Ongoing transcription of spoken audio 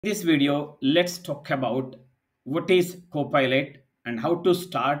In this video, let's talk about what is Copilot and how to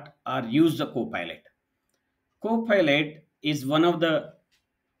start or use the Copilot. Copilot is one of the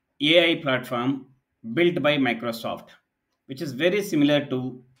AI platform built by Microsoft, which is very similar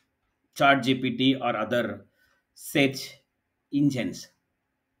to ChatGPT or other search engines.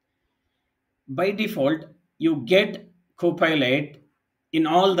 By default, you get Copilot in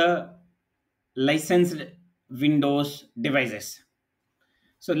all the licensed Windows devices.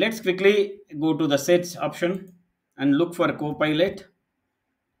 So let's quickly go to the search option and look for Copilot.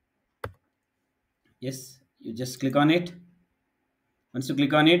 Yes, you just click on it. Once you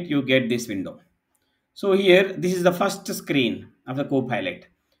click on it, you get this window. So here, this is the first screen of the Copilot.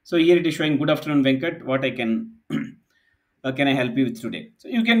 So here it is showing good afternoon, Venkat. What I can I help you with today? So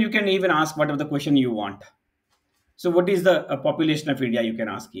you can even ask whatever the question you want. So what is the population of India? You can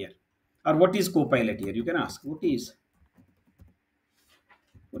ask here, or what is Copilot here? You can ask what is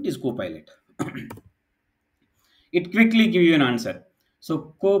Copilot. It quickly give you an answer.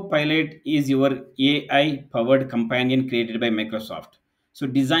 So Copilot is your AI powered companion created by Microsoft. So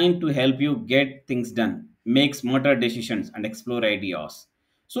designed to help you get things done, make smarter decisions and explore ideas.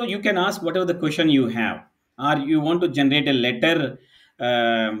 So you can ask whatever the question you have, or you want to generate a letter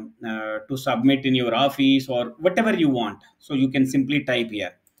to submit in your office or whatever you want. So you can simply type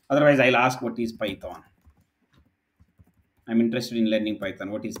here. Otherwise, I'll ask what is Python. I'm interested in learning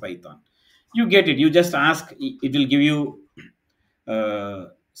Python. What is Python? You get it. You just ask. It will give you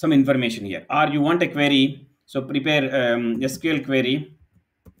some information here. Or you want a query. So prepare SQL query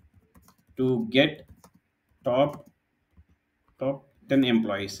to get top top 10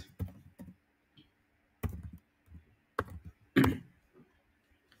 employees.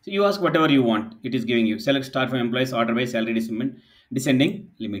 So you ask whatever you want. It is giving you select star from employees order by salary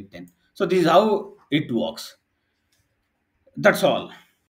descending limit 10. So this is how it works. That's all.